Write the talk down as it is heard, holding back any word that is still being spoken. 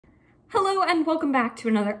Hello and welcome back to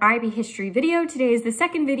another IB history video. Today is the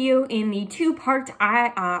second video in the two-part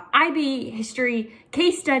IB history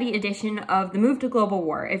case study edition of the Move to Global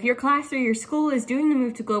War. If your class or your school is doing the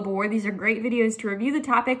Move to Global War, these are great videos to review the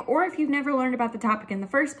topic, or if you've never learned about the topic in the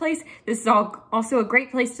first place, this is also a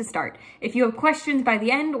great place to start. If you have questions by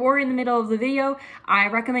the end or in the middle of the video, I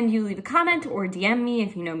recommend you leave a comment or DM me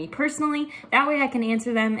if you know me personally. That way I can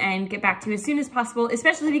answer them and get back to you as soon as possible,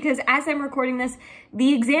 especially because as I'm recording this,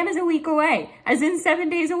 the exam is a week away, as in 7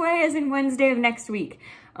 days away, as in Wednesday of next week.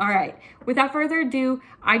 All right, without further ado,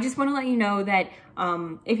 I just want to let you know that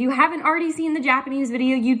if you haven't already seen the Japanese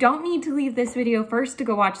video, you don't need to leave this video first to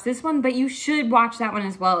go watch this one, but you should watch that one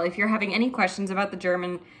as well if you're having any questions about the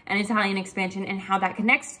German and Italian expansion and how that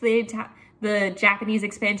connects to the Japanese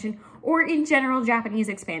expansion, or in general Japanese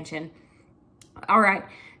expansion. All right,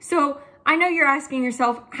 so I know you're asking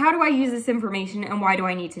yourself, how do I use this information and why do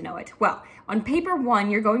I need to know it? Well, on paper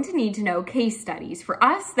one, you're going to need to know case studies. For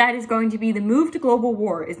us, that is going to be the Move to Global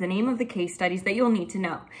War is the name of the case studies that you'll need to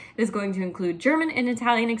know. It is going to include German and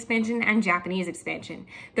Italian expansion and Japanese expansion.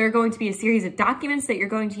 There are going to be a series of documents that you're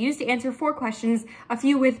going to use to answer 4 questions, a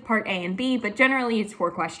few with part A and B, but generally it's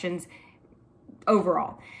 4 questions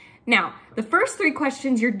overall. Now, the first 3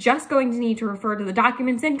 questions, you're just going to need to refer to the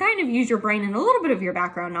documents and kind of use your brain and a little bit of your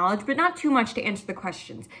background knowledge, but not too much to answer the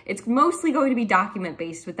questions. It's mostly going to be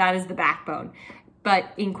document-based, with that as the backbone.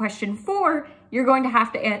 But in question 4, you're going to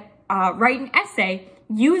have to write an essay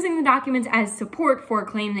using the documents as support for a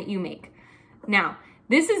claim that you make. Now,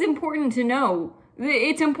 this is important to know.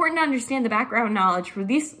 It's important to understand the background knowledge for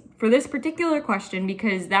this particular question,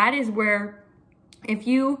 because that is where, if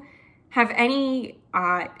you have any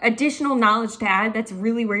additional knowledge to add, that's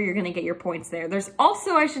really where you're going to get your points there. There's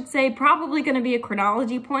also, I should say, probably going to be a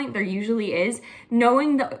chronology point. There usually is,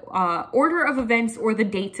 knowing the order of events or the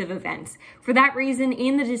dates of events. For that reason,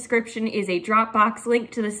 in the description is a Dropbox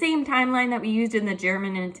link to the same timeline that we used in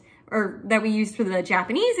the that we used for the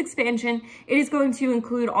Japanese expansion. It is going to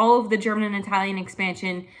include all of the German and Italian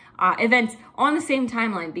expansion events on the same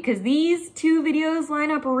timeline, because these 2 videos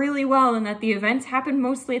line up really well in that the events happen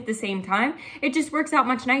mostly at the same time. It just works out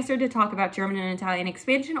much nicer to talk about German and Italian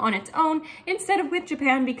expansion on its own instead of with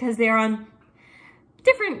Japan, because they're on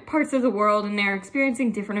different parts of the world and they're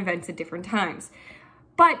experiencing different events at different times.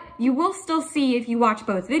 But you will still see, if you watch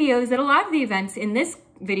both videos, that a lot of the events in this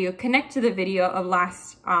video connect to the video of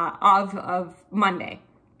Monday.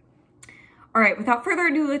 All right, without further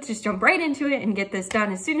ado, let's just jump right into it and get this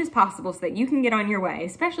done as soon as possible so that you can get on your way,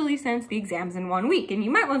 especially since the exam's in 1 week and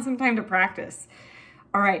you might want some time to practice.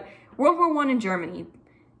 All right, World War I in Germany.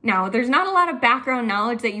 Now, there's not a lot of background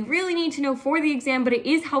knowledge that you really need to know for the exam, but it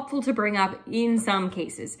is helpful to bring up in some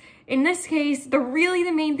cases. In this case, the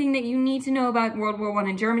main thing that you need to know about World War I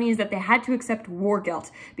in Germany is that they had to accept war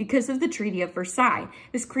guilt because of the Treaty of Versailles.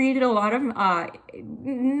 This created a lot of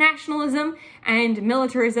nationalism and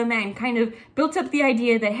militarism, and kind of built up the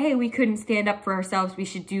idea that, hey, we couldn't stand up for ourselves, we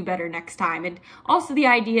should do better next time. And also the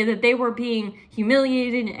idea that they were being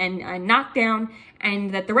humiliated and knocked down,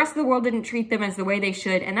 and that the rest of the world didn't treat them as the way they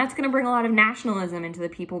should. And that's going to bring a lot of nationalism into the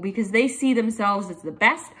people, because they see themselves as the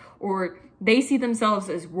best, or they see themselves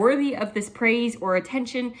as worthy of this praise or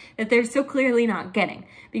attention that they're so clearly not getting,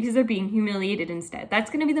 because they're being humiliated instead. That's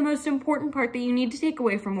going to be the most important part that you need to take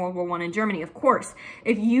away from World War I in Germany. Of course,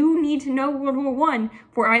 if you need to know World War I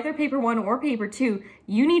for either paper 1 or paper 2,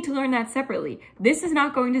 you need to learn that separately. This is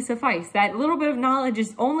not going to suffice. That little bit of knowledge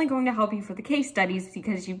is only going to help you for the case studies,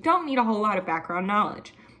 because you don't need a whole lot of background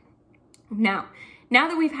knowledge. Now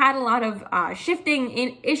that we've had a lot of shifting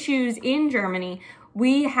in issues in Germany,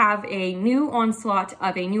 we have a new onslaught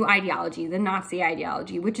of a new ideology, the Nazi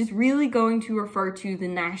ideology, which is really going to refer to the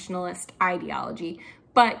nationalist ideology.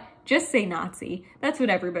 But just say Nazi. That's what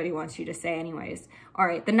everybody wants you to say anyways. All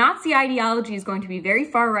right, the Nazi ideology is going to be very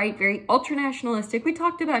far right, very ultra-nationalistic. We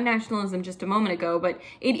talked about nationalism just a moment ago, but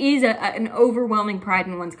it is an overwhelming pride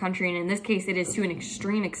in one's country, and in this case, it is to an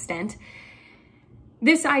extreme extent.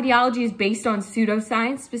 This ideology is based on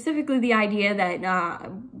pseudoscience, specifically the idea that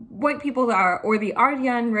white people are, or the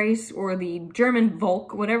Aryan race, or the German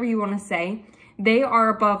Volk, whatever you want to say, they are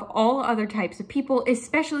above all other types of people,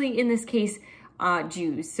 especially in this case,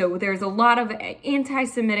 Jews. So there's a lot of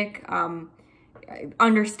anti-Semitic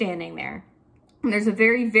understanding there. And there's a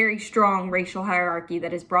very, very strong racial hierarchy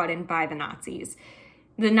that is brought in by the Nazis.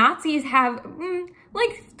 The Nazis have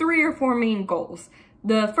like 3 or 4 main goals.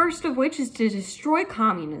 The first of which is to destroy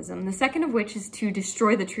communism, the second of which is to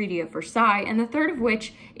destroy the Treaty of Versailles, and the third of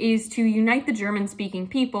which is to unite the German-speaking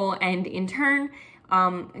people and, in turn,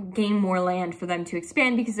 gain more land for them to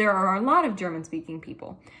expand, because there are a lot of German-speaking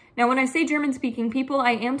people. Now, when I say German-speaking people,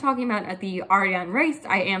 I am talking about the Aryan race.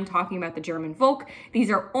 I am talking about the German folk.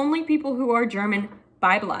 These are only people who are German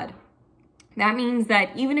by blood. That means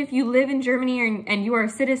that even if you live in Germany and you are a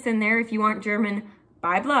citizen there, if you aren't German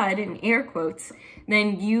by blood, in air quotes,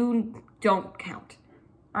 then you don't count.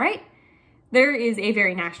 All right? There is a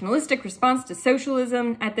very nationalistic response to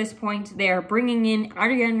socialism at this point. They are bringing in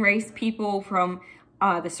Aryan race people from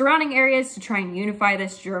the surrounding areas to try and unify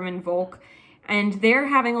this German Volk, and they're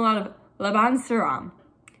having a lot of Lebensraum.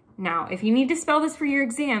 Now, if you need to spell this for your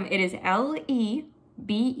exam, it is Lebensraum.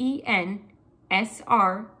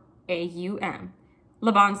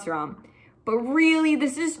 Lebensraum. But really,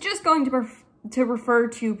 this is just going to refer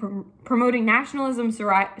to promoting nationalism,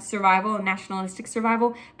 survival, and nationalistic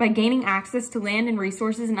survival by gaining access to land and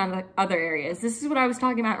resources in other areas. This is what I was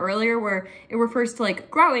talking about earlier, where it refers to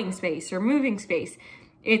like growing space or moving space.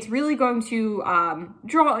 It's really going to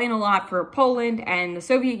draw in a lot for Poland and the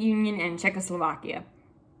Soviet Union and Czechoslovakia.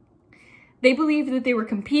 They believed that they were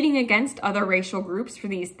competing against other racial groups for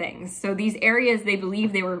these things. So these areas, they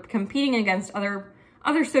believed they were competing against other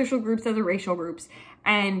social groups, other racial groups.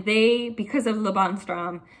 And they, because of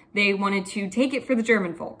Lebensraum, they wanted to take it for the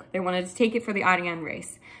German folk. They wanted to take it for the Aryan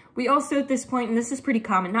race. We also, at this point, and this is pretty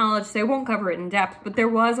common knowledge, so I won't cover it in depth, but there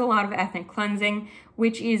was a lot of ethnic cleansing,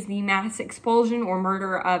 which is the mass expulsion or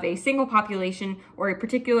murder of a single population or a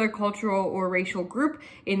particular cultural or racial group.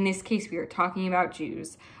 In this case, we are talking about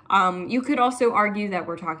Jews. You could also argue that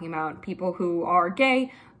we're talking about people who are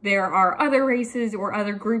gay. There are other races or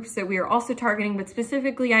other groups that we are also targeting, but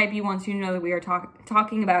specifically IB wants you to know that we are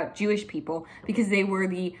talking about Jewish people because they were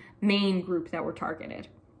the main group that were targeted.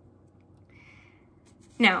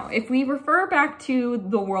 Now, if we refer back to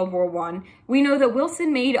the World War I, we know that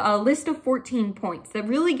Wilson made a list of 14 points that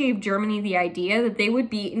really gave Germany the idea that they would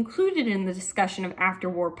be included in the discussion of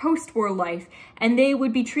after-war, post-war life, and they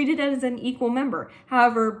would be treated as an equal member.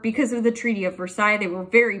 However, because of the Treaty of Versailles, they were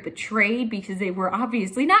very betrayed because they were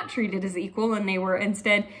obviously not treated as equal, and they were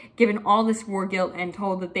instead given all this war guilt and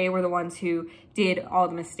told that they were the ones who did all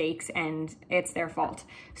the mistakes and it's their fault.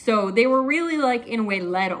 So they were really, like, in a way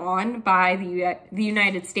led on by the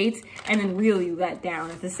United States and then really let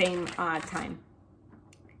down at the same time.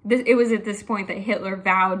 It was at this point that Hitler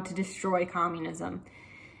vowed to destroy communism.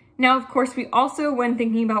 Now, of course, we also, when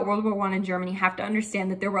thinking about World War I in Germany, have to understand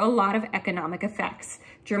that there were a lot of economic effects.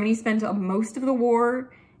 Germany spent most of the war,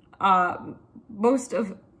 most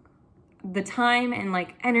of the time and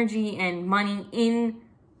like energy and money in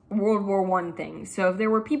World War I things. So if there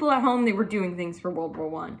were people at home, they were doing things for World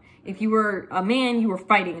War I. If you were a man, you were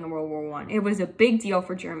fighting in World War I. It was a big deal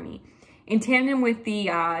for Germany. In tandem with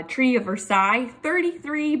the Treaty of Versailles,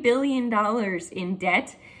 $33 billion in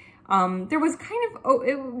debt. There was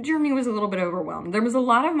Germany was a little bit overwhelmed. There was a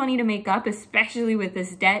lot of money to make up, especially with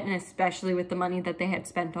this debt and especially with the money that they had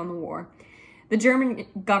spent on the war. The German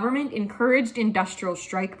government encouraged industrial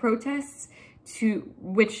strike protests,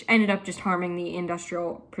 which ended up just harming the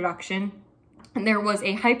industrial production. And there was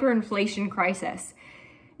a hyperinflation crisis.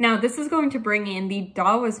 Now, this is going to bring in the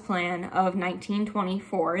Dawes Plan of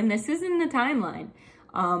 1924, and this is in the timeline.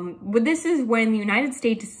 This is when the United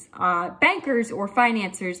States bankers or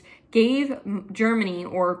financiers gave Germany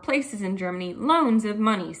or places in Germany loans of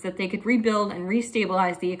money so that they could rebuild and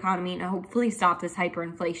restabilize the economy and hopefully stop this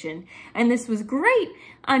hyperinflation. And this was great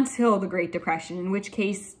until the Great Depression, in which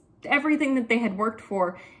case everything that they had worked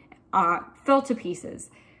for fell to pieces.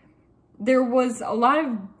 There was a lot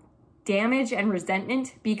of damage and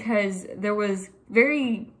resentment because there was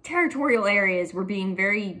very territorial areas were being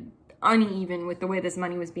very uneven with the way this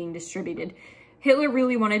money was being distributed. Hitler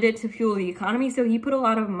really wanted it to fuel the economy, so he put a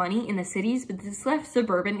lot of money in the cities, but this left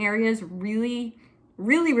suburban areas really,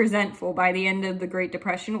 really resentful by the end of the Great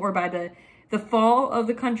Depression, or by the fall of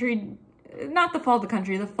the country, not the fall of the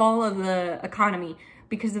country, the fall of the economy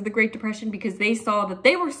because of the Great Depression, because they saw that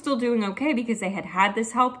they were still doing okay because they had had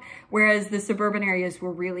this help, whereas the suburban areas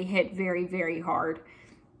were really hit very, very hard.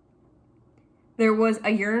 There was a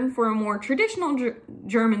yearn for a more traditional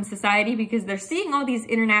German society because they're seeing all these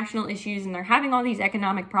international issues and they're having all these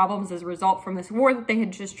economic problems as a result from this war that they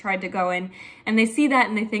had just tried to go in. And they see that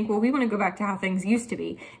and they think, well, we want to go back to how things used to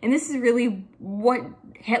be. And this is really what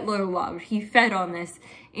Hitler loved. He fed on this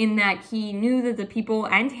in that he knew that the people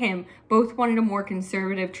and him both wanted a more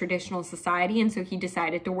conservative traditional society, and so he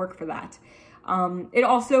decided to work for that. It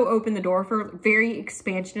also opened the door for very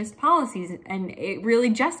expansionist policies, and it really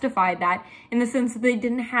justified that in the sense that they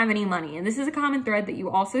didn't have any money. And this is a common thread that you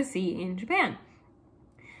also see in Japan.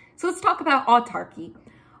 So let's talk about autarky.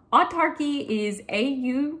 Autarky is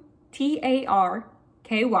A-U-T-A-R-K-Y,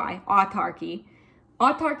 autarky.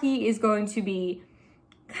 Autarky is going to be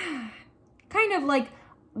kind of like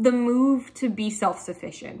the move to be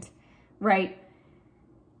self-sufficient, right?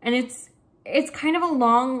 And it's kind of a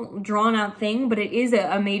long, drawn-out thing, but it is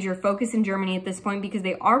a major focus in Germany at this point because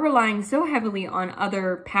they are relying so heavily on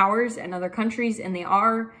other powers and other countries, and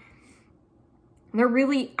they're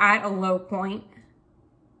really at a low point.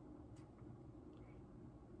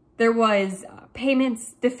 There was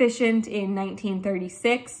payments deficient in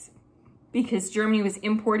 1936 because Germany was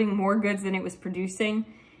importing more goods than it was producing.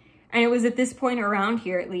 And it was at this point around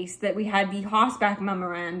here, at least, that we had the Hossbach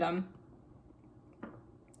Memorandum.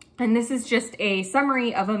 And this is just a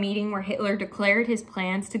summary of a meeting where Hitler declared his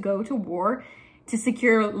plans to go to war to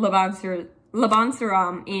secure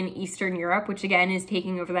Lebensraum in Eastern Europe, which again is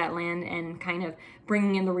taking over that land and kind of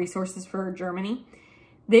bringing in the resources for Germany.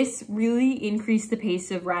 This really increased the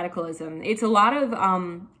pace of radicalism. It's a lot of,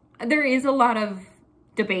 there is a lot of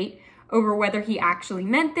debate over whether he actually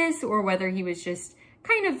meant this or whether he was just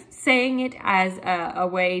kind of saying it as a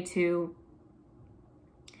way to,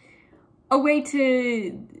 how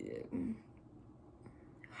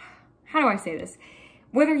do I say this?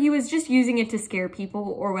 Whether he was just using it to scare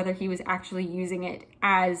people or whether he was actually using it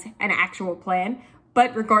as an actual plan.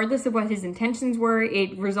 But regardless of what his intentions were,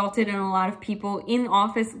 it resulted in a lot of people in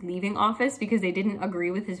office leaving office because they didn't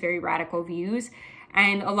agree with his very radical views,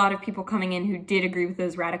 and a lot of people coming in who did agree with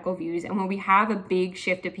those radical views. And when we have a big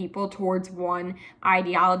shift of people towards one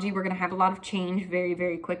ideology, we're going to have a lot of change very,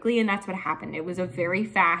 very quickly, and that's what happened. It was a very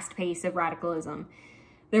fast pace of radicalism.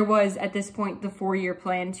 There was, at this point, the 4-year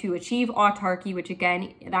plan to achieve autarky, which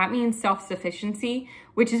again, that means self-sufficiency,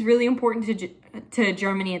 which is really important to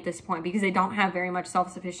Germany at this point because they don't have very much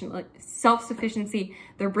self-sufficiency.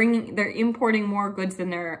 They're importing more goods than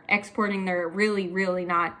they're exporting. They're really, really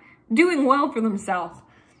not doing well for themselves.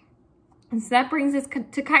 And so that brings us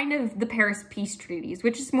to kind of the Paris peace treaties,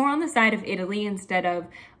 which is more on the side of Italy instead of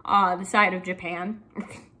the side of Japan,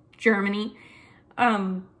 Germany.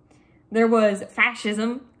 There was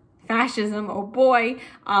fascism, oh boy.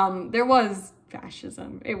 There was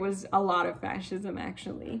fascism. It was a lot of fascism,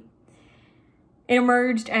 actually. It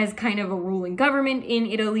emerged as kind of a ruling government in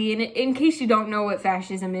Italy. And in case you don't know what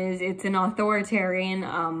fascism is, it's an authoritarian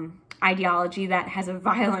ideology that has a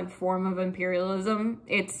violent form of imperialism.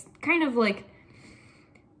 It's kind of like,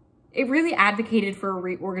 it really advocated for a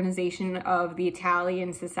reorganization of the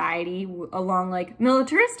Italian society along like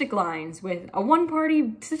militaristic lines with a one-party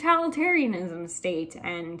totalitarianism state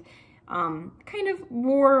and kind of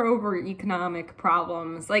war over economic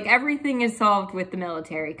problems. Like everything is solved with the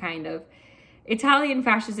military, kind of. Italian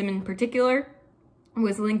fascism in particular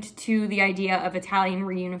was linked to the idea of Italian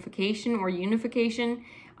reunification or unification.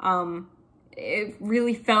 It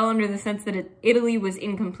really fell under the sense that Italy was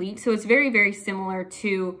incomplete. So it's very, very similar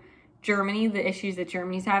to Germany, the issues that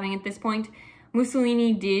Germany's having at this point.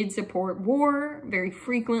 Mussolini did support war very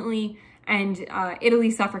frequently, and Italy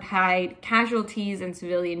suffered high casualties and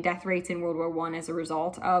civilian death rates in World War I as a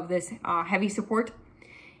result of this heavy support.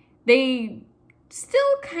 They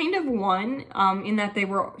still kind of won in that they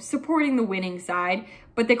were supporting the winning side,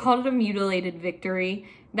 but they called it a mutilated victory.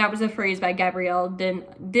 That was a phrase by Gabriele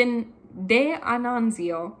D'Annunzio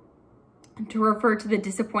to refer to the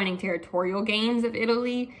disappointing territorial gains of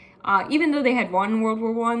Italy. Even though they had won World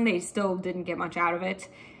War I, they still didn't get much out of it.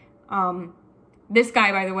 This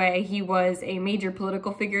guy, by the way, he was a major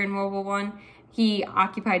political figure in World War I. He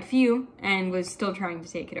occupied Fiume and was still trying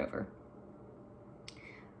to take it over.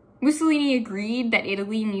 Mussolini agreed that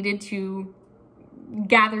Italy needed to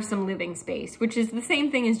gather some living space, which is the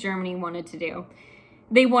same thing as Germany wanted to do.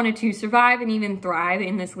 They wanted to survive and even thrive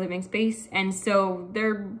in this living space, and so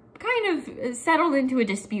they're kind of settled into a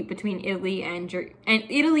dispute between Italy and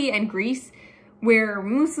Greece, where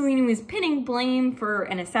Mussolini was pinning blame for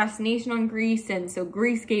an assassination on Greece, and so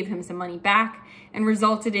Greece gave him some money back and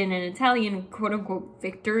resulted in an Italian quote-unquote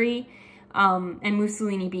victory, and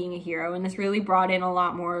Mussolini being a hero. And this really brought in a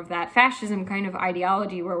lot more of that fascism kind of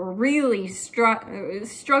ideology where we're really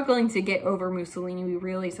struggling to get over Mussolini. We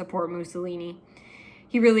really support Mussolini.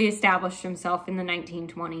 He really established himself in the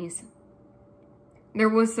 1920s. There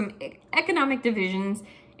was some economic divisions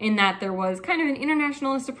in that there was kind of an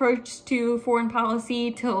internationalist approach to foreign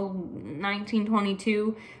policy till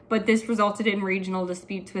 1922, but this resulted in regional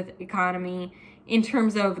disputes with economy in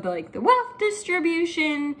terms of the wealth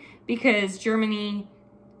distribution, because Germany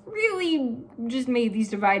really just made these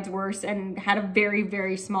divides worse and had a very,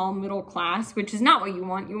 very small middle class, which is not what you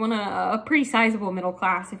want. You want a pretty sizable middle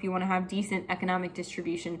class if you want to have decent economic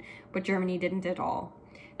distribution, but Germany didn't at all.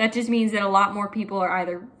 That just means that a lot more people are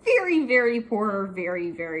either very, very poor or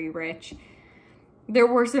very, very rich. There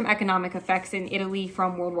were some economic effects in Italy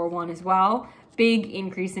from World War I as well. big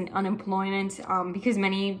increase in unemployment because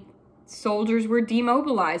many soldiers were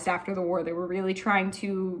demobilized after the war. They were really trying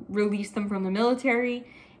to release them from the military,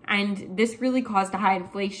 and this really caused a high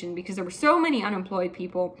inflation because there were so many unemployed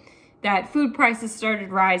people that food prices started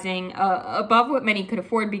rising above what many could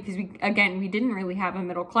afford because, we didn't really have a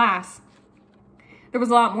middle class. There was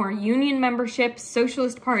a lot more union memberships,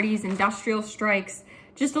 socialist parties, industrial strikes,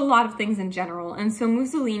 just a lot of things in general. And so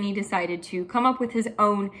Mussolini decided to come up with his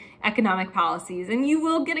own economic policies. And you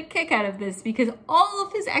will get a kick out of this because all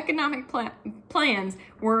of his economic plans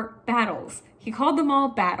were battles. He called them all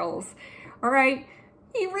battles. All right?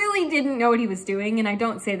 He really didn't know what he was doing, and I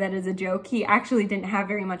don't say that as a joke. He actually didn't have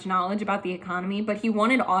very much knowledge about the economy, but he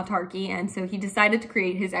wanted autarky, and so he decided to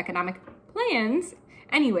create his economic plans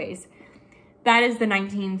anyways. That is the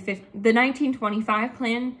 1925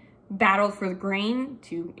 plan, battled for the grain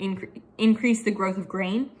to increase the growth of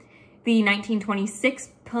grain. The 1926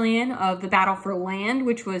 plan of the battle for land,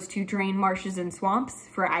 which was to drain marshes and swamps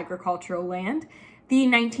for agricultural land. The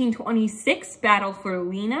 1926 battle for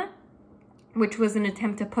lira, which was an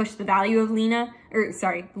attempt to push the value of lira.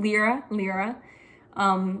 Lira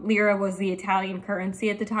was the Italian currency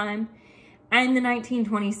at the time. And the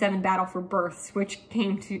 1927 battle for births, which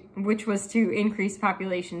was to increase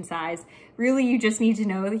population size. Really, you just need to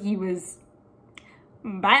know that he was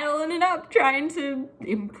battling it up, trying to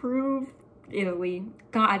improve Italy.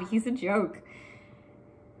 God, he's a joke.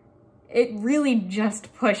 It really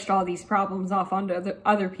just pushed all these problems off onto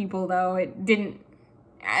other people, though. It didn't,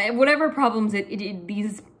 whatever problems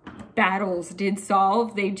these battles did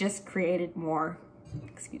solve, they just created more.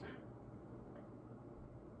 Excuse me.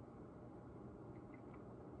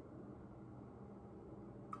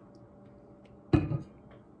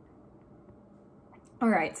 All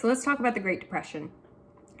right, so let's talk about the Great Depression.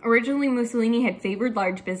 Originally, Mussolini had favored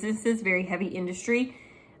large businesses, very heavy industry,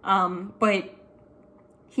 but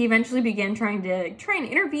he eventually began trying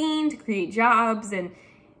to intervene to create jobs, and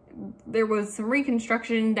there was some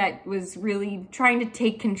reconstruction that was really trying to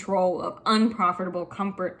take control of unprofitable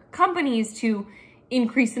companies to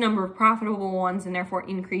increase the number of profitable ones and therefore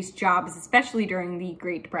increase jobs, especially during the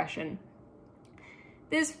Great Depression.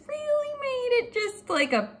 This really made it just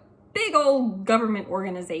like a big old government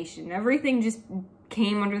organization. Everything just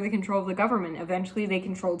came under the control of the government. Eventually, they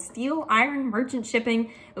controlled steel, iron, merchant shipping,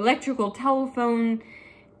 electrical, telephone,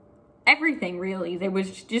 everything, really. There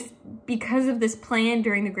was just, because of this plan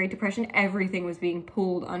during the Great Depression, everything was being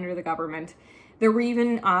pulled under the government. There were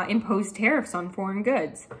even imposed tariffs on foreign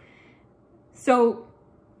goods. So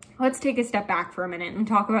let's take a step back for a minute and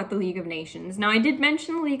talk about the League of Nations. Now, I did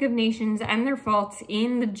mention the League of Nations and their faults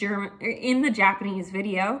in the Japanese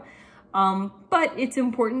video, but it's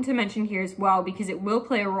important to mention here as well because it will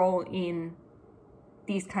play a role in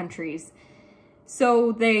these countries.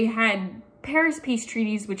 So they had Paris peace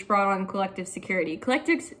treaties, which brought on collective security.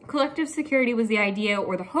 Collective security was the idea,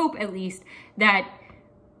 or the hope at least, that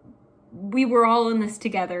we were all in this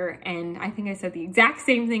together, and I think I said the exact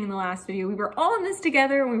same thing in the last video. We were all in this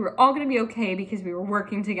together, and we were all going to be okay because we were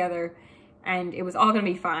working together, and it was all going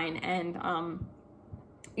to be fine. And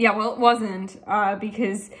yeah, well, it wasn't,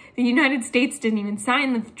 because the United States didn't even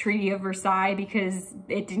sign the Treaty of Versailles because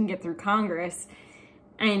it didn't get through Congress,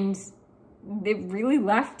 and it really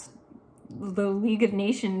left the League of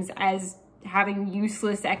Nations as having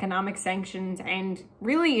useless economic sanctions and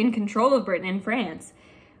really in control of Britain and France,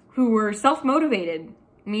 who were self-motivated,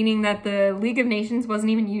 meaning that the League of Nations wasn't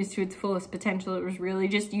even used to its fullest potential. It was really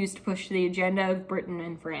just used to push the agenda of Britain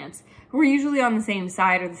and France, who were usually on the same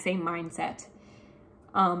side or the same mindset.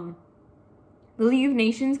 The League of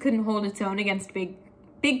Nations couldn't hold its own against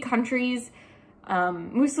big countries.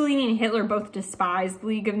 Mussolini and Hitler both despised the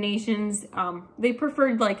League of Nations. They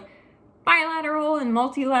preferred like bilateral and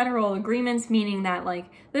multilateral agreements, meaning that like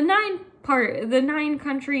the nine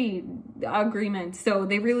country agreement. So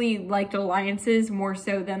they really liked alliances more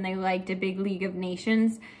so than they liked a big League of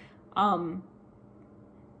Nations.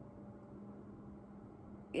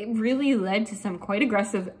 It really led to some quite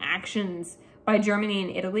aggressive actions by Germany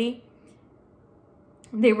and Italy.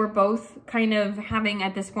 They were both kind of having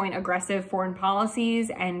at this point aggressive foreign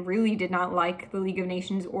policies and really did not like the League of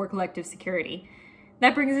Nations or collective security.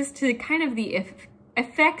 That brings us to kind of the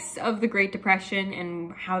effects of the Great Depression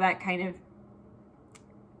and how that kind of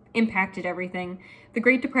impacted everything. The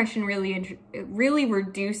Great Depression really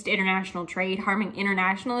reduced international trade, harming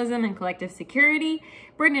internationalism and collective security.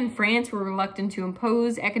 Britain and France were reluctant to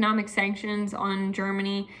impose economic sanctions on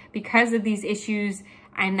Germany because of these issues,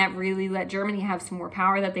 and that really let Germany have some more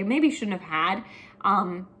power that they maybe shouldn't have had.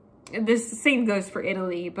 This same goes for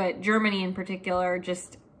Italy, but Germany in particular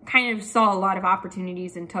just kind of saw a lot of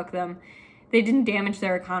opportunities and took them. They didn't damage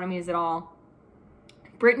their economies at all.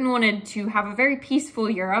 Britain wanted to have a very peaceful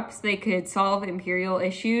Europe so they could solve imperial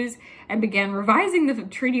issues and began revising the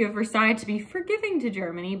Treaty of Versailles to be forgiving to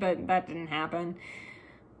Germany, but that didn't happen.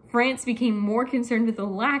 France became more concerned with the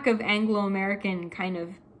lack of Anglo-American kind of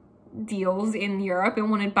deals in Europe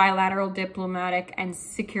and wanted bilateral diplomatic and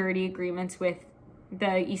security agreements with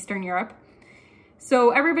the Eastern Europe.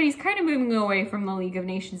 So everybody's kind of moving away from the League of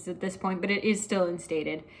Nations at this point, but it is still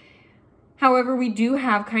instated. However, we do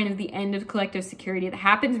have kind of the end of collective security that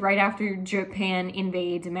happens right after Japan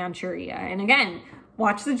invades Manchuria. And again,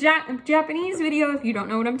 watch the Japanese video if you don't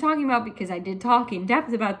know what I'm talking about, because I did talk in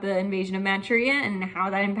depth about the invasion of Manchuria and how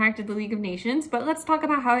that impacted the League of Nations. But let's talk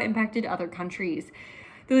about how it impacted other countries.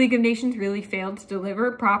 The League of Nations really failed to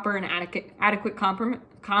deliver proper and adequate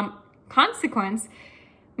consequence,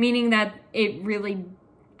 meaning that it really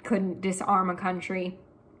couldn't disarm a country.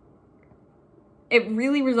 It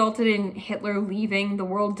really resulted in Hitler leaving the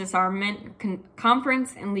World Disarmament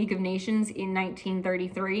Conference and League of Nations in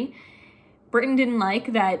 1933. Britain didn't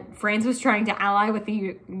like that France was trying to ally with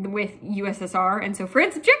USSR, and so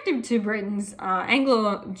France objected to Britain's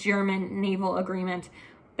Anglo-German naval agreement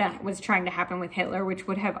that was trying to happen with Hitler, which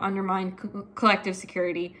would have undermined collective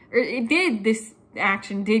security. This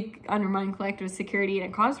action did undermine collective security, and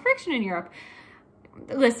it caused friction in Europe.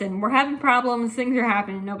 Listen, we're having problems, things are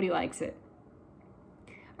happening, nobody likes it.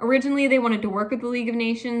 Originally, they wanted to work with the League of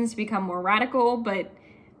Nations to become more radical, but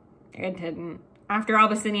it didn't. After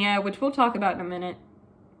Abyssinia, which we'll talk about in a minute,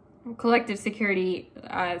 collective security /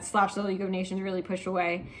 the League of Nations really pushed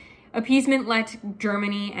away. Appeasement let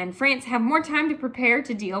Germany and France have more time to prepare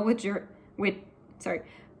to deal with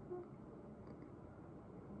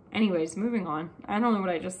Anyways, moving on. I don't know what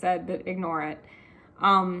I just said, but ignore it.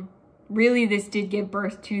 Really, this did give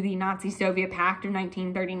birth to the Nazi-Soviet Pact of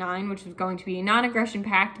 1939, which was going to be a non-aggression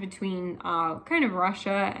pact between kind of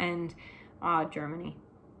Russia and Germany.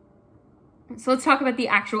 So let's talk about the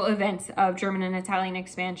actual events of German and Italian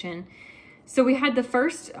expansion. So we had the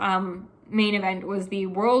first main event was the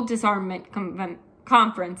World Disarmament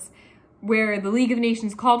Conference, where the League of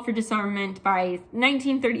Nations called for disarmament. By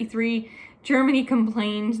 1933, Germany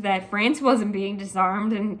complained that France wasn't being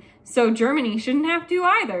disarmed, and so Germany shouldn't have to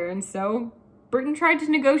either. And so Britain tried to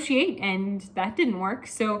negotiate, and that didn't work.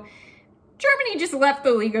 So Germany just left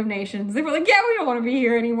the League of Nations. They were like, yeah, we don't want to be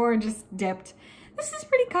here anymore, and just dipped. This is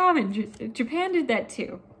pretty common. Japan did that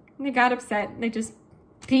too. They got upset. They just,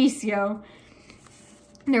 peace, yo.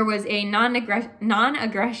 There was a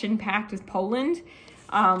non-aggression pact with Poland.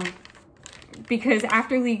 Because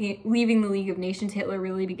after leaving the League of Nations, Hitler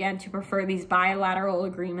really began to prefer these bilateral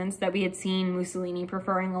agreements that we had seen Mussolini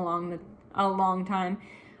preferring a long time,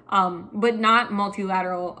 but not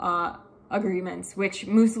multilateral agreements, which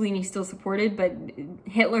Mussolini still supported, but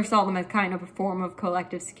Hitler saw them as kind of a form of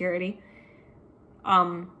collective security.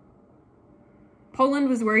 Poland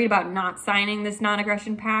was worried about not signing this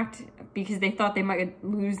non-aggression pact because they thought they might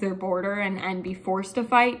lose their border and be forced to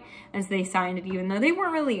fight, as they signed it even though they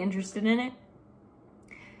weren't really interested in it.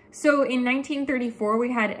 So in 1934,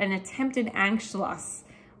 we had an attempted Anschluss,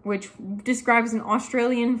 which describes an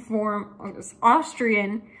Austrian form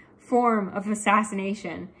of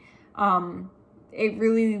assassination.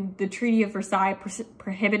 The Treaty of Versailles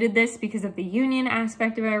prohibited this because of the Union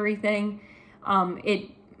aspect of everything.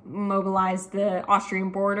 It mobilized the Austrian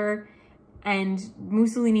border, and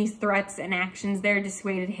Mussolini's threats and actions there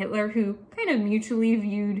dissuaded Hitler, who kind of mutually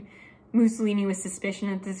viewed Mussolini with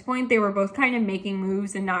suspicion at this point. They were both kind of making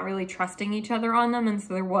moves and not really trusting each other on them, and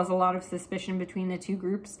so there was a lot of suspicion between the two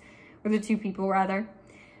groups, or the two people rather.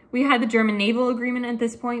 We had the German naval agreement at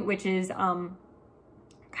this point, which is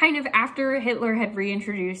kind of after Hitler had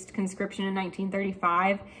reintroduced conscription in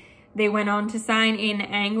 1935. They went on to sign an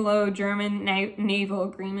Anglo-German naval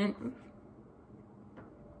agreement,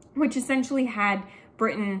 which essentially had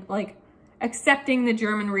Britain like accepting the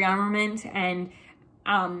German rearmament and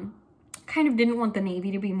kind of didn't want the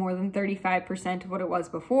Navy to be more than 35% of what it was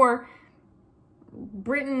before.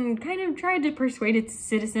 Britain kind of tried to persuade its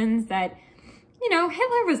citizens that, you know,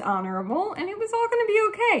 Hitler was honorable and it was all going to be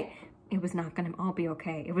okay. It was not going to all be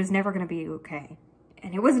okay. It was never going to be okay.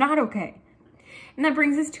 And it was not okay. And that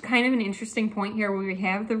brings us to kind of an interesting point here where we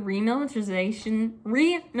have the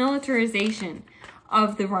remilitarization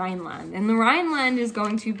of the Rhineland. And the Rhineland is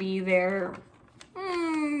going to be their,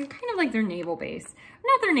 kind of like their naval base.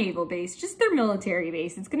 Not their naval base, just their military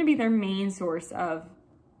base. It's going to be their main source of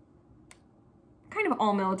kind of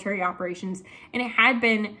all military operations. And it had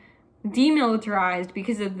been demilitarized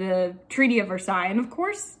because of the Treaty of Versailles. And of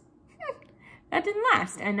course, that didn't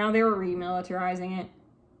last. And now they were remilitarizing it.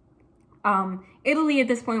 Italy at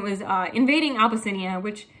this point was invading Abyssinia,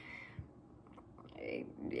 which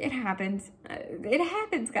it happens. It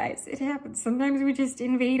happens, guys. It happens. Sometimes we just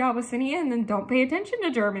invade Abyssinia and then don't pay attention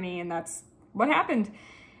to Germany, and that's what happened.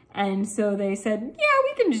 And so they said, yeah,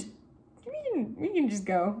 we can just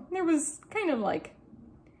go. There was kind of like,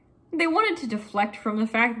 they wanted to deflect from the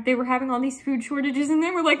fact that they were having all these food shortages, and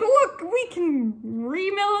they were like, look, we can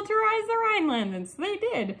remilitarize the Rhineland, and so they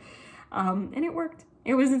did. And it worked.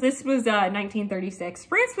 This was 1936.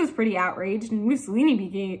 France was pretty outraged, and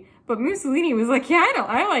but Mussolini was like, yeah,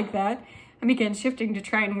 I like that, and began shifting to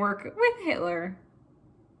try and work with Hitler.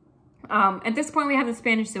 At this point, we have the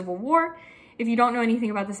Spanish Civil War. If you don't know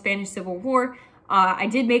anything about the Spanish Civil War, I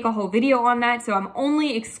did make a whole video on that, so I'm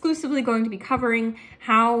only exclusively going to be covering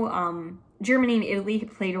how Germany and Italy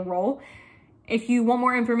played a role. If you want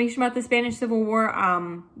more information about the Spanish Civil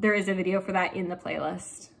War, there is a video for that in the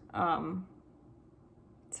playlist.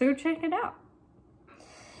 So check it out.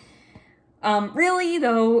 Really,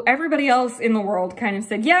 though, everybody else in the world kind of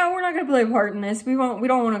said, yeah, we're not going to play a part in this. We don't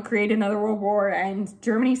want to create another world war. And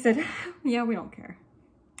Germany said, yeah, we don't care.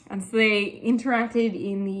 And so they interacted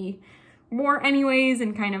in the war anyways,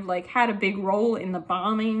 and kind of like had a big role in the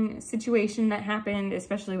bombing situation that happened,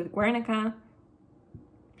 especially with Guernica.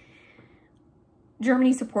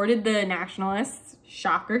 Germany supported the nationalists.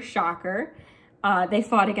 Shocker, shocker. They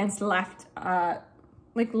fought against leftists.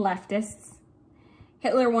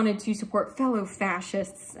 Hitler wanted to support fellow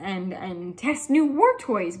fascists and test new war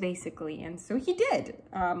toys, basically, and so he did.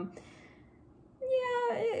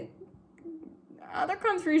 Other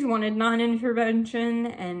countries wanted non-intervention,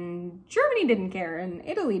 and Germany didn't care, and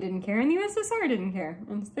Italy didn't care, and the USSR didn't care,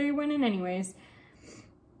 and so they went in anyways.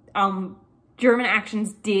 German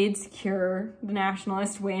actions did secure the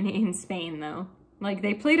nationalist win in Spain, though. Like,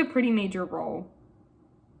 they played a pretty major role.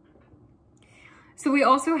 So we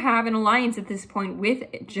also have an alliance at this point with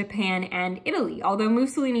Japan and Italy, although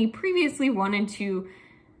Mussolini previously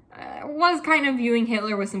was kind of viewing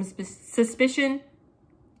Hitler with some suspicion.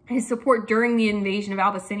 His support during the invasion of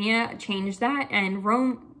Abyssinia changed that, and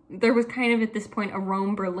there was kind of at this point a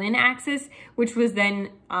Rome-Berlin axis, which was then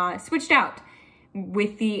switched out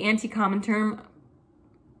with the anti-Comintern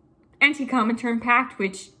Pact,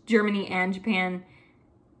 which Germany and Japan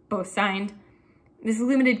both signed. This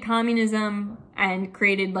limited communism and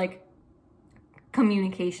created like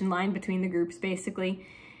communication line between the groups, basically.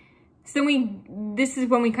 So this is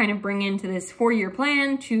when we kind of bring into this 4-year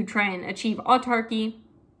plan to try and achieve autarky.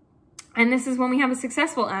 And this is when we have a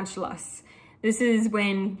successful Anschluss. This is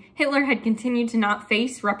when Hitler had continued to not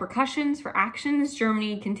face repercussions for actions.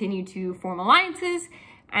 Germany continued to form alliances,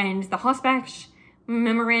 and the Hossbach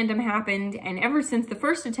Memorandum happened. And ever since the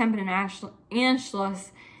first attempt at an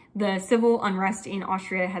Anschluss, the civil unrest in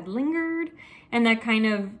Austria had lingered, and that kind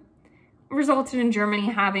of resulted in Germany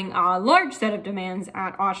having a large set of demands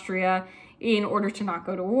at Austria in order to not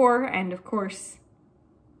go to war. And of course,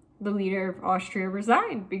 the leader of Austria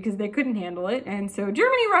resigned because they couldn't handle it. And so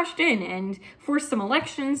Germany rushed in and forced some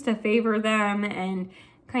elections to favor them and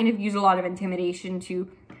kind of use a lot of intimidation to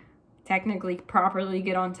technically properly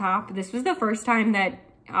get on top. This was the first time that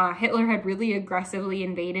Hitler had really aggressively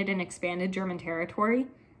invaded and expanded German territory.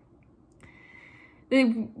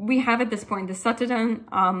 We have at this point the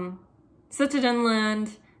Sudetenland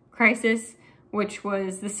crisis, which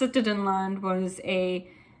was, the Sudetenland was a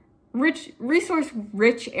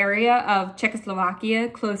resource-rich area of Czechoslovakia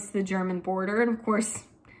close to the German border. And of course,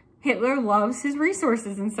 Hitler loves his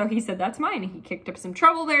resources, and so he said, that's mine. He kicked up some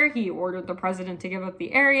trouble there. He ordered the president to give up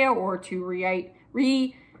the area or to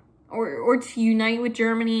unite with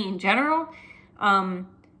Germany in general.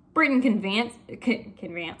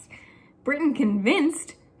 Britain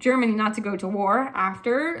convinced Germany not to go to war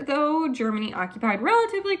after, though, Germany occupied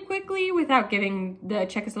relatively quickly without giving the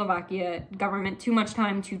Czechoslovakia government too much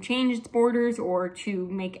time to change its borders or to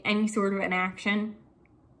make any sort of an action.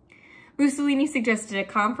 Mussolini suggested a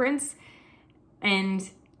conference,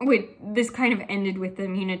 and this kind of ended with the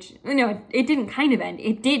Munich... No, it didn't kind of end.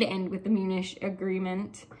 It did end with the Munich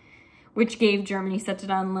Agreement, which gave Germany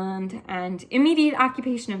Sudetenland and immediate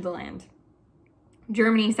occupation of the land.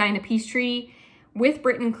 Germany signed a peace treaty with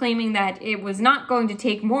Britain, claiming that it was not going to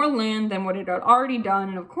take more land than what it had already done.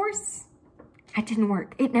 And of course, that didn't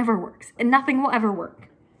work. It never works. And nothing will ever work.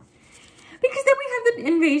 Because then we have the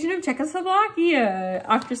invasion of Czechoslovakia.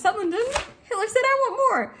 After Sutherland, Hitler said, I want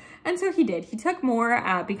more. And so he did. He took more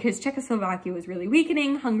because Czechoslovakia was really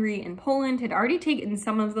weakening. Hungary and Poland had already taken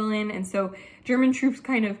some of the land. And so German troops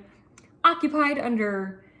kind of occupied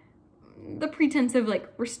under the pretense of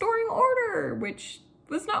like restoring order, which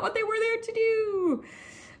was not what they were there to do.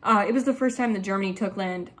 it was the first time that Germany took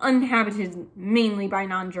land uninhabited mainly by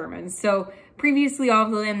non-Germans. So previously all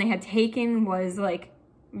of the land they had taken was like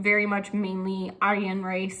very much mainly Aryan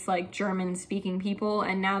race, like German-speaking people,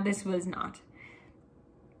 and now this was not.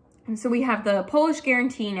 And so we have the Polish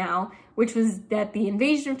Guarantee now, which was that the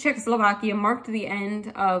invasion of Czechoslovakia marked the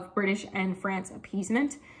end of British and France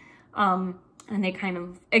appeasement. And they kind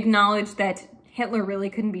of acknowledged that Hitler really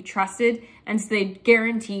couldn't be trusted, and so they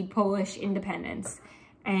guaranteed Polish independence.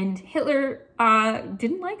 And Hitler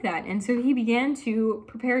didn't like that, and so he began to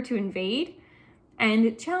prepare to invade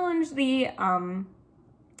and challenge the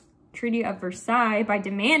Treaty of Versailles by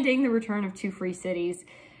demanding the return of 2 free cities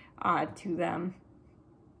to them.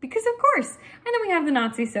 Because of course. And then we have the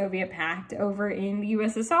Nazi-Soviet pact over in the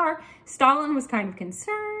USSR. Stalin was kind of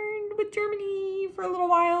concerned with Germany for a little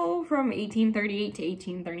while from 1838 to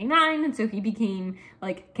 1839. And so he became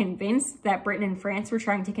like convinced that Britain and France were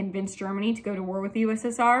trying to convince Germany to go to war with the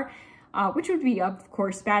USSR, which would be, of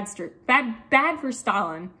course, bad for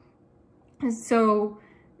Stalin. And so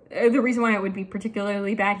the reason why it would be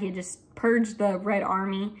particularly bad, he had just purged the Red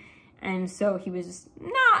Army. And so he was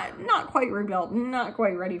not quite rebuilt, not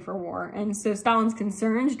quite ready for war. And so Stalin's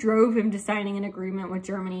concerns drove him to signing an agreement with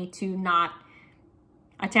Germany to not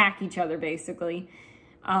attack each other, basically.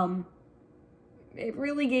 It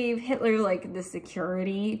really gave Hitler, like, the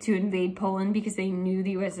security to invade Poland because they knew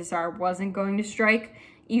the USSR wasn't going to strike,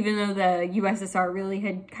 even though the USSR really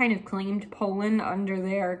had kind of claimed Poland under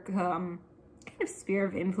their kind of sphere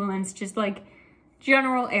of influence, just, like,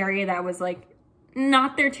 general area that was, like,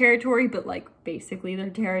 not their territory, but like basically their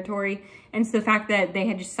territory. And so the fact that they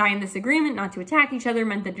had just signed this agreement not to attack each other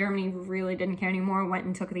meant that Germany really didn't care anymore, went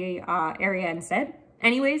and took the area instead.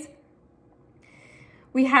 Anyways,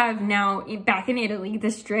 we have now back in Italy the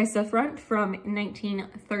Stresa Front from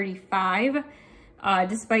 1935.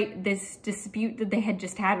 Despite this dispute that they had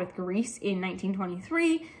just had with Greece in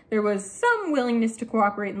 1923, there was some willingness to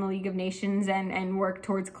cooperate in the League of Nations and work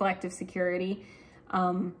towards collective security.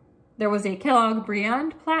 There was a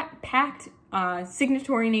Kellogg-Briand Pact.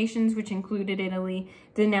 Signatory nations, which included Italy,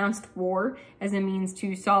 denounced war as a means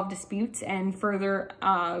to solve disputes and further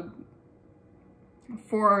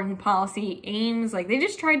foreign policy aims. Like, they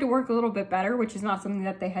just tried to work a little bit better, which is not something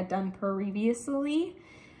that they had done previously.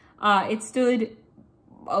 It stood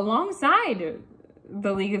alongside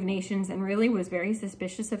the League of Nations and really was very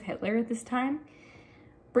suspicious of Hitler at this time.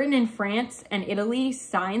 Britain and France and Italy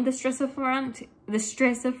signed the Stresa Front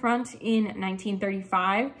in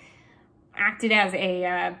 1935, acted as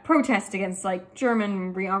a protest against like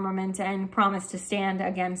German rearmament and promised to stand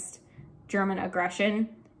against German aggression.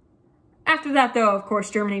 After that, though, of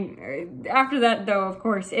course,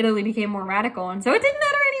 Italy became more radical, and so it didn't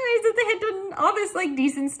matter anyways that they had done all this like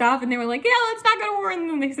decent stuff, and they were like, yeah, let's not go to war, and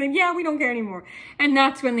then they said, yeah, we don't care anymore. And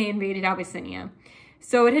that's when they invaded Abyssinia.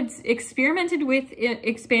 So it had experimented with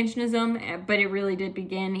expansionism, but it really did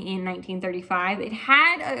begin in 1935. It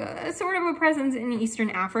had a sort of a presence in Eastern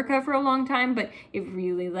Africa for a long time, but it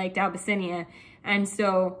really liked Abyssinia. And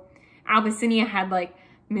so Abyssinia had like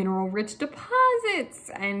mineral-rich deposits,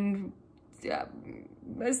 and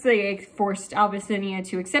they forced Abyssinia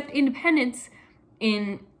to accept independence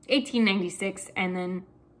in 1896, and then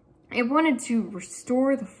it wanted to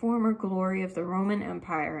restore the former glory of the Roman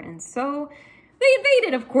Empire. And so they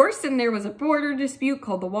invaded, of course, and there was a border dispute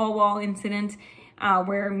called the Wall Incident,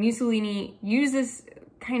 where Mussolini used this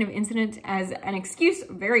kind of incident as an excuse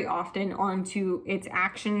very often onto its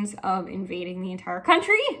actions of invading the entire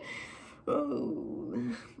country.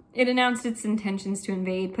 Oh. It announced its intentions to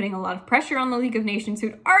invade, putting a lot of pressure on the League of Nations,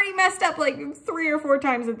 who'd already messed up like 3 or 4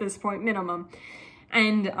 times at this point, minimum.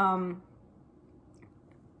 And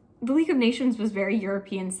the League of Nations was very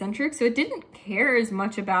European-centric, so it didn't care as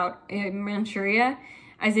much about Manchuria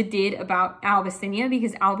as it did about Abyssinia,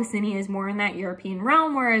 because Abyssinia is more in that European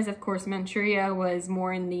realm, whereas, of course, Manchuria was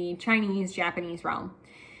more in the Chinese, Japanese realm.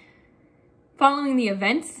 Following the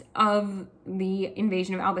events of the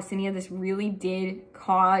invasion of Abyssinia, this really did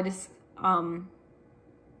cause the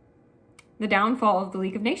downfall of the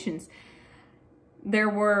League of Nations. There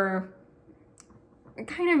were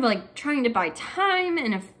kind of like trying to buy time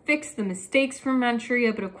and fix the mistakes from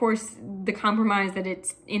Manchuria, but of course the compromise that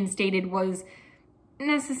it instated was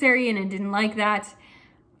necessary, and it didn't like that.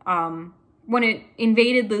 When it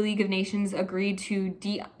invaded, the League of Nations agreed to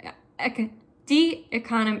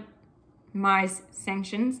de-economize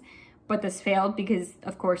sanctions, but this failed because,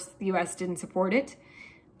 of course, the U.S. didn't support it,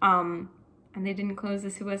 and they didn't close the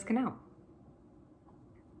Suez Canal.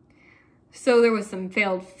 So there was some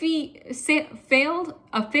failed peace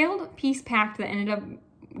pact that ended up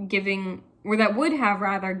giving, or that would have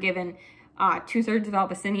rather given 2/3 of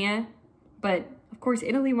Abyssinia, but of course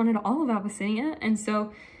Italy wanted all of Abyssinia, and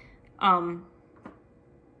so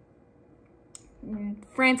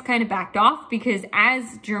France kind of backed off, because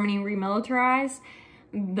as Germany remilitarized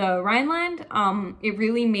the Rhineland, it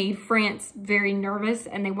really made France very nervous,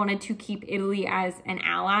 and they wanted to keep Italy as an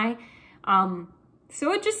ally.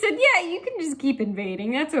 So it just said, yeah, you can just keep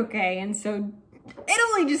invading, that's okay. And so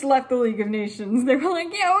Italy just left the League of Nations. They were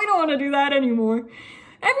like, yeah, we don't want to do that anymore.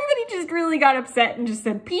 Everybody just really got upset and just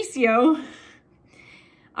said, peace, yo.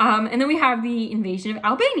 And then we have the invasion of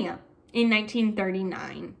Albania in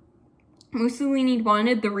 1939. Mussolini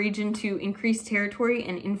wanted the region to increase territory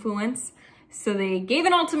and influence, so they gave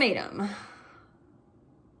an ultimatum.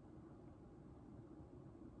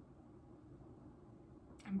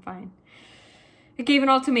 I'm fine. It gave an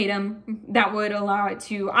ultimatum that would allow it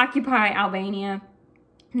to occupy Albania.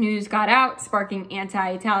 News got out, sparking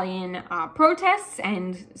anti-Italian protests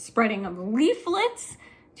and spreading of leaflets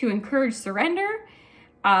to encourage surrender.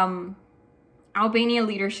 Albania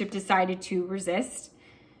leadership decided to resist.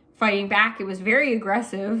 Fighting back, it was very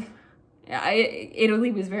aggressive.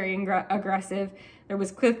 Italy was very aggressive. There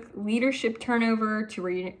was quick leadership turnover to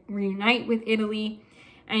reunite with Italy.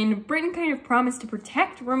 And Britain kind of promised to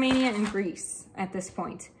protect Romania and Greece at this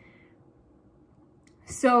point.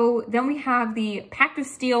 So then we have the Pact of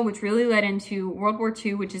Steel, which really led into World War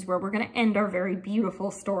II, which is where we're going to end our very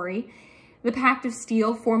beautiful story. The Pact of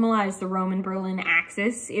Steel formalized the Rome-Berlin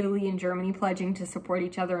axis, Italy and Germany pledging to support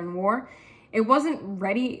each other in war. It wasn't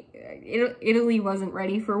ready, Italy wasn't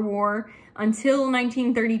ready for war until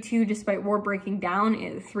 1932, despite war breaking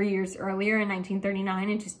down 3 years earlier in 1939.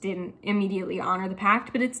 It just didn't immediately honor the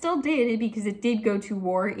pact, but it still did, because it did go to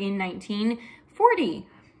war in 1940.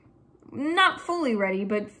 Not fully ready,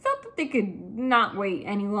 but felt that they could not wait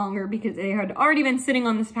any longer because they had already been sitting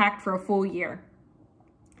on this pact for a full year.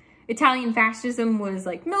 Italian fascism was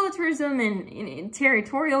like militarism, and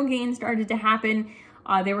territorial gain started to happen.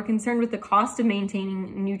 They were concerned with the cost of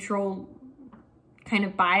maintaining neutral kind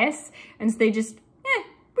of bias, and so they just,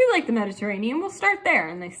 we like the Mediterranean, we'll start there,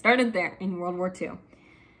 and they started there in World War II.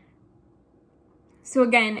 So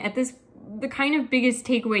again, the kind of biggest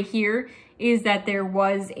takeaway here is that there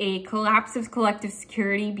was a collapse of collective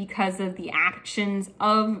security because of the actions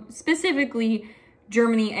of specifically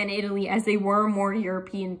Germany and Italy, as they were more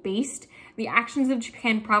European-based. The actions of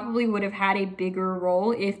Japan probably would have had a bigger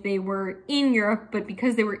role if they were in Europe, but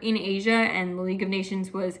because they were in Asia and the League of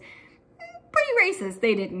Nations was pretty racist,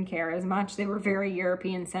 they didn't care as much. They were very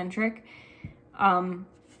European-centric. And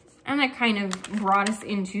that kind of brought us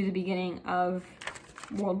into the beginning of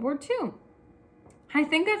World War II. I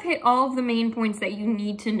think I've hit all of the main points that you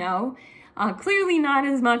need to know. Clearly not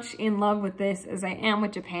as much in love with this as I am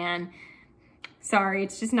with Japan. Sorry,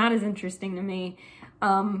 it's just not as interesting to me.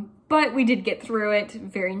 But we did get through it.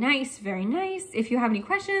 Very nice, very nice. If you have any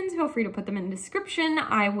questions, feel free to put them in the description.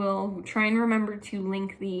 I will try and remember to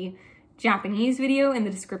link the Japanese video in the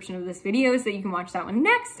description of this video so that you can watch that one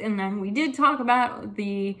next. And then we did talk about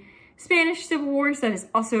the Spanish Civil War, so that is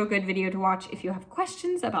also a good video to watch if you have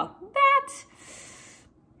questions about that.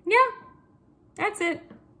 Yeah, that's it.